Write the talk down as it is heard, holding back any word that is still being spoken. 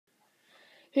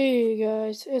Hey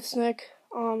guys, it's Nick.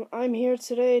 I'm here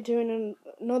today doing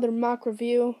another mock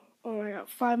review. I got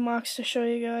 5 mocks to show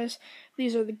you guys.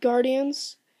 These are the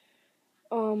Guardians.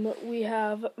 We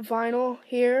have Vinyl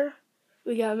here.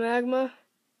 We got Magma.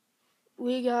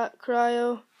 We got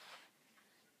Cryo.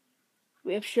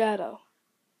 We have Shadow.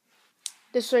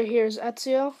 This right here is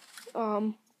Ezio.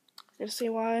 You'll see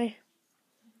why.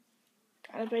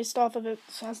 Kind of based off of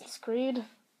Assassin's Creed.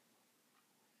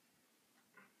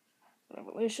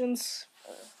 Revelations.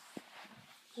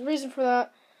 There's a reason for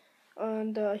that,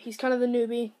 and he's kind of the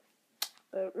newbie,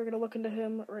 but we're going to look into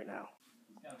him right now.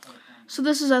 So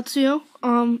this is Ezio.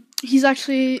 He's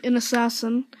actually an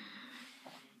assassin.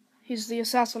 He's the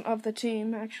assassin of the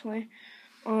team, actually.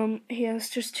 He has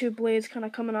just 2 blades kind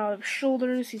of coming out of his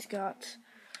shoulders. He's got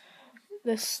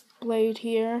this blade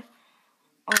here.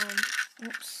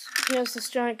 He has this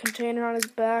giant container on his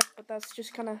back, but that's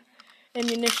just kind of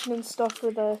ammunition and stuff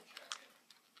for the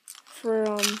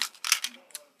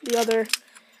other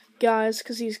guys,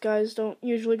 because these guys don't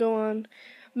usually go on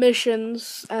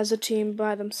missions as a team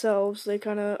by themselves. They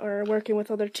kind of are working with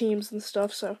other teams and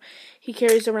stuff, so he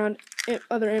carries around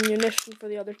other ammunition for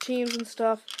the other teams and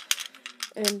stuff.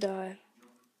 And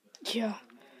yeah,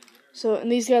 so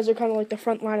and these guys are kind of like the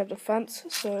front line of defense.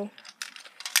 So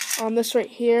this right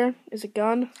here is a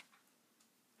gun.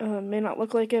 May not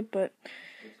look like it, but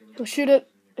he'll shoot it,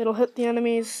 it'll hit the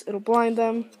enemies, it'll blind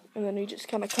them, and then he just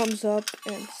kind of comes up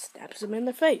and stabs them in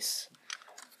the face.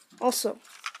 Also,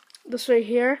 this right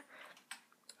here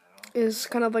is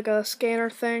kind of like a scanner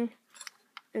thing,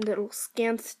 and it'll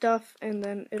scan stuff, and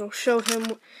then it'll show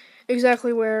him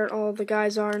exactly where all the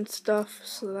guys are and stuff,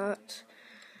 so that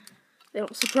they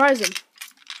don't surprise him.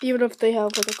 Even if they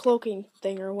have like a cloaking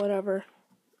thing or whatever,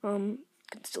 you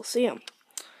can still see him.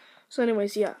 So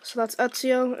anyways, yeah, so that's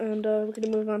Ezio, and we're going to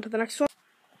move on to the next one.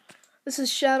 This is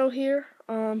Shadow here.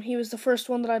 He was the first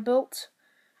one that I built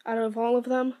out of all of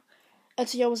them.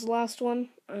 Ezio was the last one,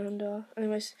 and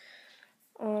anyways,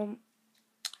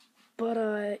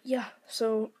 yeah,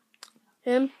 so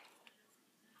him,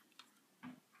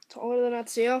 taller than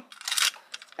Ezio.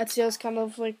 Ezio's kind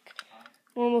of like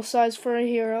normal size for a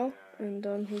hero,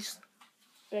 and he's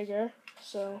bigger,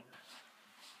 so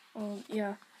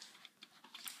yeah.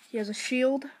 He has a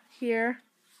shield here,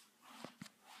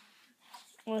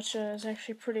 which is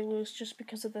actually pretty loose just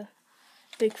because of the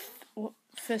big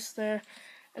fist there.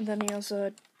 And then he has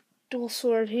a dual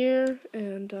sword here,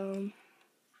 and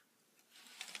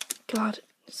God,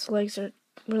 his legs are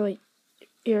really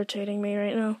irritating me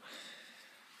right now.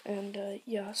 And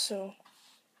yeah, so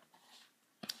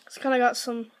he's kind of got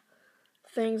some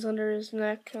things under his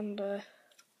neck, and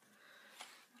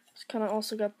he's kind of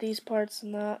also got these parts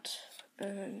and that.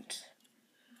 And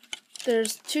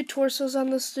there's 2 torsos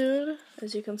on this dude,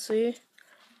 as you can see.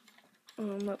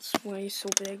 That's why he's so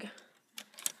big.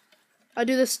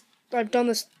 I've done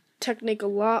this technique a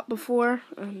lot before,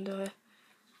 and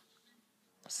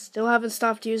still haven't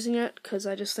stopped using it, because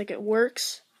I just think it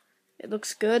works. It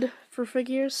looks good for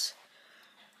figures.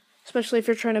 Especially if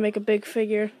you're trying to make a big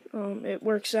figure, it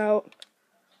works out.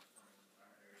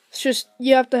 It's just,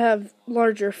 you have to have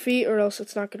larger feet, or else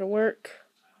it's not going to work.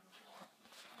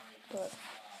 But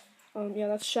yeah,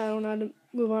 that's Shadow. Now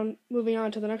moving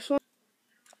on to the next one.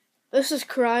 This is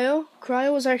Cryo.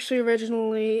 Cryo was actually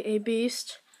originally a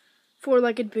beast,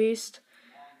 4-legged beast,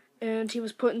 and he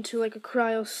was put into like a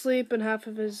cryo sleep, and half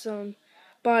of his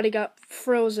body got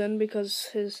frozen because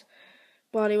his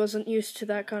body wasn't used to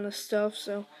that kind of stuff.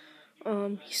 So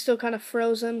he's still kind of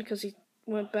frozen because he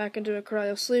went back into a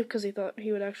cryo sleep because he thought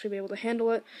he would actually be able to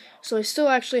handle it. So he's still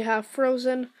actually half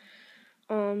frozen.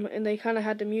 And they kind of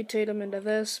had to mutate him into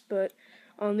this, but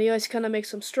the ice kind of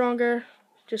makes him stronger,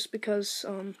 just because,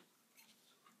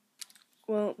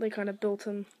 well, they kind of built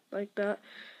him like that.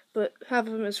 But half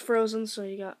of him is frozen, so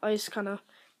you got ice kind of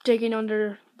digging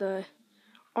under the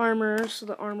armor, so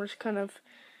the armor's kind of,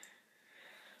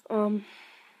 I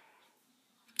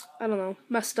don't know,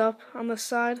 messed up on this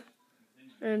side.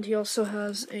 And he also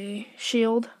has a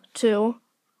shield, too.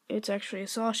 It's actually a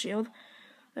saw shield.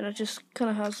 And it just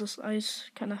kind of has this ice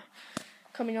kind of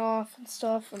coming off and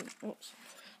stuff.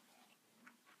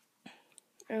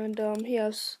 And he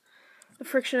has the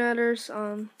friction adders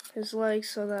on his legs,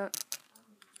 so that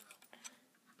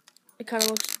it kind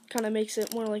of makes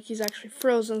it more like he's actually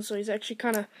frozen. So he's actually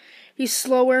he's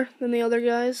slower than the other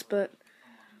guys, but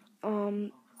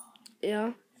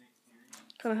yeah,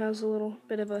 kind of has a little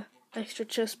bit of a extra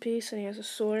chest piece, and he has a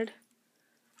sword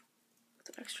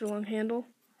with an extra long handle.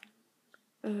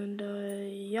 And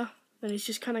yeah, then he's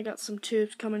just kind of got some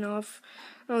tubes coming off.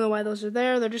 I don't know why those are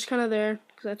there. They're just kind of there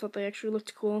because I thought they actually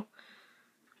looked cool.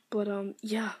 But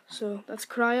yeah, so that's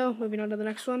Cryo. Moving on to the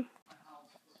next one.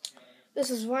 This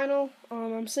is Vinyl.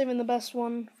 I'm saving the best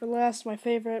one for last, my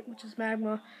favorite, which is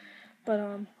Magma.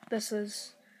 But this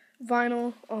is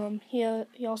Vinyl.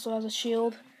 He also has a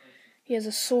shield. He has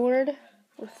a sword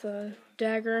with a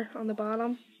dagger on the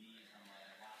bottom.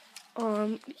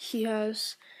 He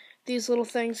has these little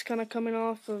things kind of coming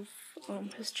off of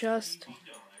his chest.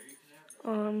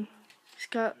 He's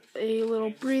got a little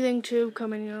breathing tube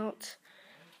coming out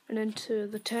and into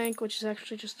the tank, which is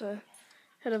actually just the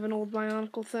head of an old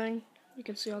Bionicle thing. You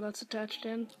can see how that's attached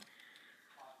in.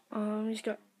 He's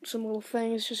got some little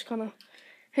things just kind of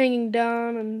hanging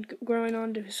down and growing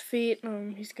onto his feet.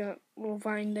 He's got a little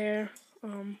vine there.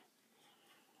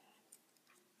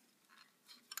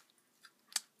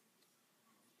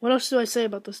 What else do I say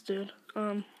about this dude?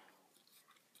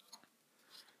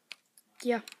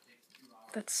 Yeah,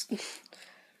 that's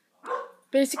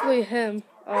basically him.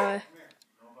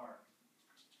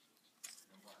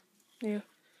 Yeah.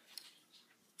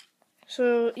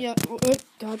 So, yeah, oh,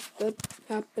 God, that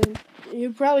happened.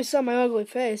 You probably saw my ugly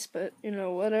face, but, you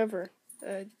know, whatever.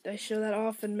 I show that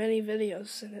off in many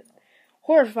videos, and it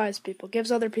horrifies people,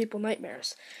 gives other people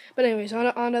nightmares. But anyways, on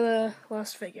to the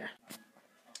last figure.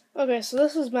 Okay, so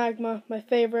this is Magma, my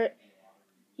favorite.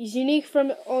 He's unique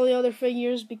from all the other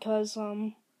figures because,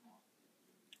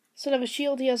 instead of a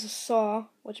shield, he has a saw,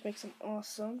 which makes him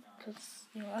awesome, because,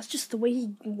 you know, that's just the way he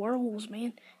whirls,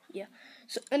 man. Yeah.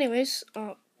 So, anyways,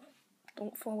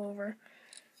 don't fall over.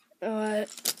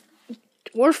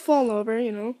 Or fall over,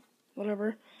 you know,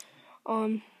 whatever.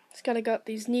 He's kinda got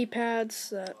these knee pads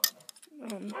that,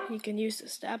 he can use to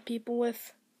stab people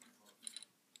with.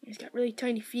 He's got really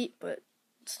tiny feet, but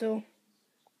still,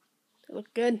 they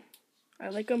look good. I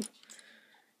like him.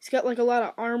 He's got like a lot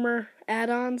of armor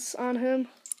add-ons on him.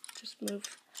 Just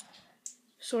move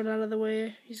sword out of the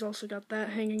way. He's also got that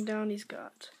hanging down. He's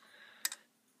got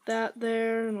that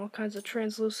there and all kinds of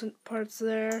translucent parts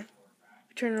there.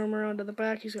 Turn him around to the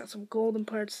back. He's got some golden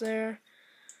parts there.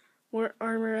 More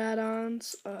armor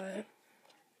add-ons.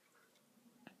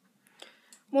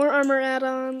 More armor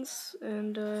add-ons,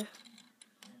 and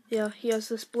yeah, he has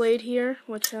this blade here,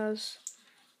 which has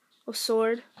a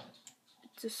sword.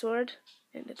 It's a sword,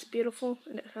 and it's beautiful,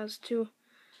 and it has two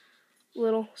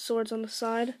little swords on the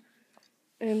side.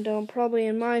 And probably,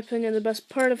 in my opinion, the best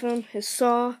part of him, his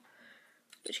saw,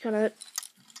 which kind of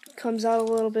comes out a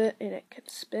little bit, and it can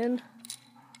spin,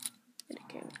 and it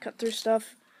can cut through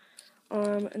stuff.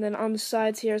 And then on the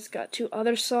sides here, it's got two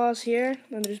other saws here,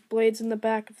 and there's blades in the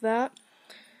back of that.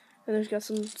 And there's got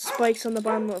some spikes on the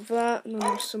bottom of that, and then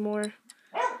there's some more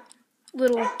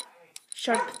little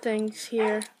sharp things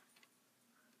here.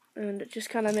 And it just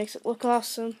kind of makes it look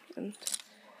awesome. And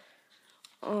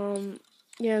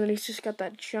yeah, and then he's just got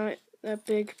that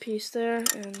big piece there,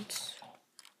 and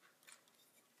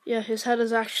yeah, his head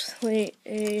is actually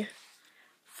a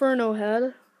Furno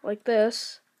head, like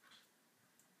this.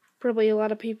 Probably a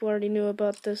lot of people already knew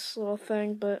about this little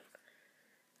thing, but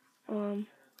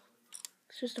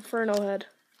it's just a Furno head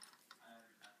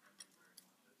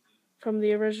from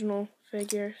the original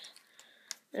figures.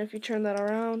 And if you turn that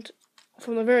around,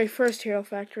 from the very first Hero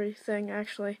Factory thing,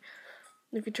 actually,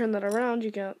 if you turn that around,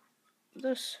 you get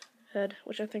this head,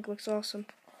 which I think looks awesome.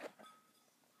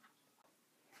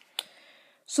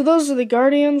 So those are the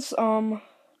Guardians.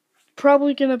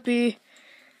 Probably gonna be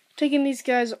taking these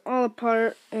guys all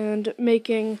apart and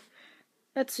making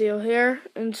Ezio here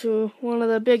into one of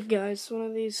the big guys, one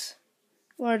of these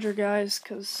larger guys,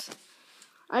 because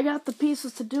I got the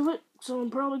pieces to do it, so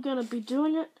I'm probably gonna be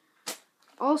doing it.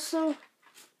 Also,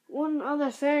 one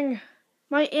other thing,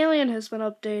 my alien has been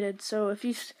updated, so if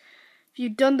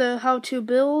you've done the how-to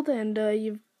build and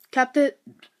you've kept it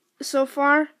so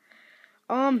far,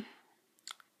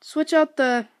 switch out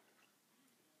the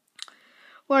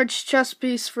large chest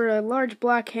piece for a large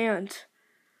black hand.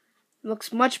 It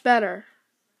looks much better.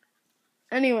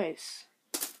 Anyways,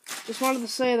 just wanted to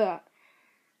say that.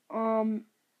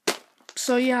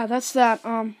 So yeah, that's that.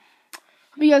 Hope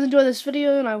you guys enjoyed this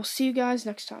video, and I will see you guys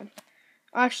next time.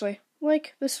 Actually,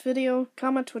 like this video,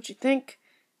 comment what you think,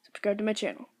 subscribe to my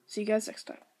channel. See you guys next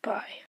time. Bye.